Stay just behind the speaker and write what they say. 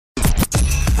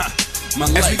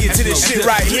As we get to this shit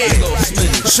right here,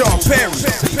 Sean Perry,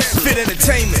 Fit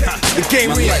Entertainment, the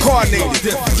game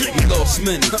reincarnated. We lost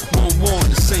many, one war in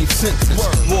the same sentence.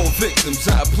 War victims,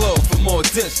 I applaud for more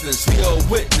distance. We all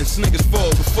witness, niggas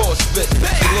fall before spitting.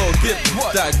 The Lord given,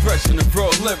 digression of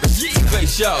broad lyrics.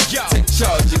 Face y'all, take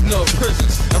charge, ignore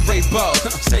prisons. I raid balls,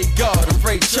 say God, I'm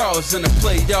Ray Charles in the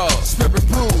play y'all. Spirit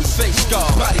bruised, face scar,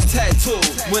 body tattooed.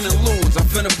 Win and lose, I'm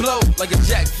finna blow like a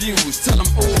jack fuse. Tell them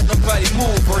all, nobody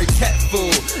move or a cat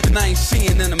fool. And I ain't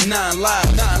seeing in them 9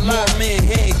 lives. More men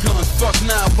handguns, fuck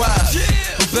 9 wives.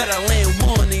 But better land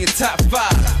one in your top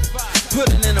 5. Put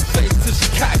it in her face till she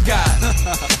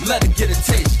cockeyed. Let her get a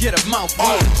taste, get a mouth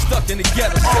full. Stuck in the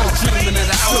ghetto, still dreaming of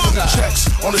the outside.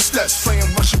 Checks on the steps, playing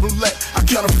Russian roulette. I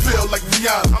kinda feel like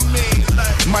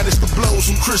Rihanna. Minus the blows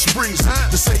from Chris Breezy.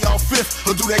 To say y'all fifth,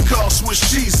 or do that call Swiss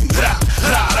cheesy.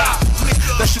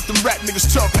 That shit them rap niggas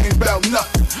talk ain't about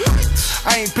nothing.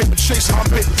 I ain't paper chaser, I'm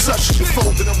paper toucher. You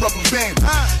folded a rubber band.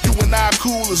 You and I are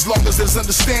cool as long as there's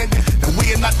understanding. And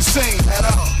we are not the same at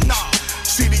all.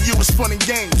 See to you, it's fun and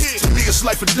games. To me, it's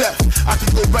life or death. I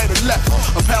can go right or left.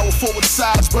 I'm power forward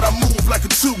sides, but I move like a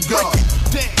 2-guard.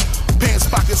 Pants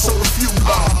pockets hold a few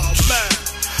bars.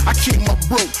 I keep my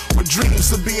broke with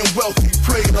dreams of being wealthy.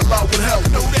 Praying Allah would help.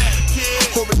 Know that,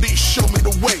 kid. Already show me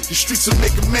the way. The streets will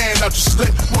make a man out your slip.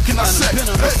 What can I say? Been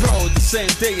on the road the same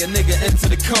day a nigga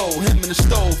enter the cold. Him in the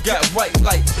stove got white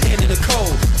light, hand in the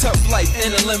cold. Tough life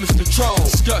and the limits control.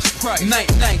 Discuss price. Night,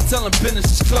 tell him business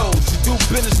is closed. You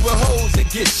do business with hoes and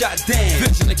get shot down.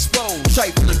 Vision exposed.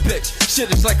 Trifling bitch.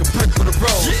 Shit is like a brick for the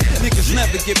road. Niggas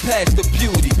never get past the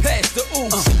beauty, past the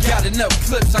ooze. Got enough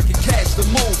clips I can catch the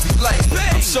movie. Like,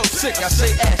 I'm so sick, I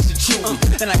say ass to chewy.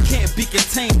 And I can't be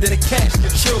contained in a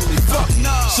casket truly. Fuck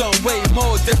no. Some way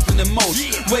more different than most.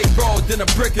 Way raw than a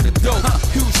brick in the dope.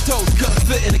 Huge toes, cut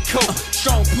fit in a coat.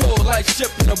 Strong pull like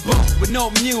shipping a boat. With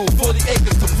no mule, 40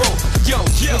 acres to rope. Yo,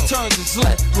 what turns is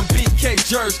left when BK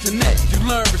Jers connect. You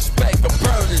learn respect or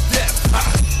burn to death.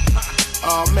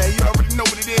 Oh man, you already know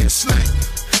what it is, Slick.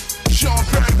 Sean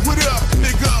Perry, what up,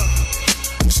 nigga?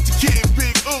 It's the kid,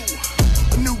 Big Ooh.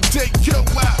 A new day, go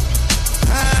out.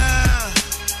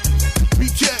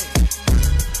 BK,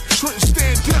 Trenton,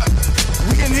 stand up.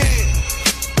 We in here.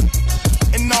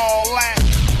 And all that.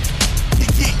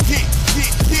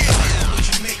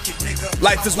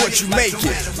 Life is what you make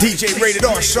it. DJ Rated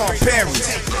R, Sean Perry.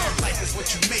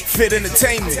 Fit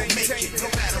Entertainment.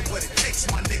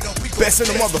 Best in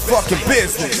the motherfucking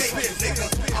business.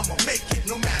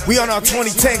 We on our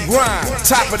 2010 grind.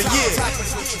 Top of the year.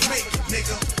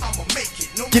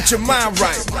 Get your mind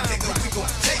right.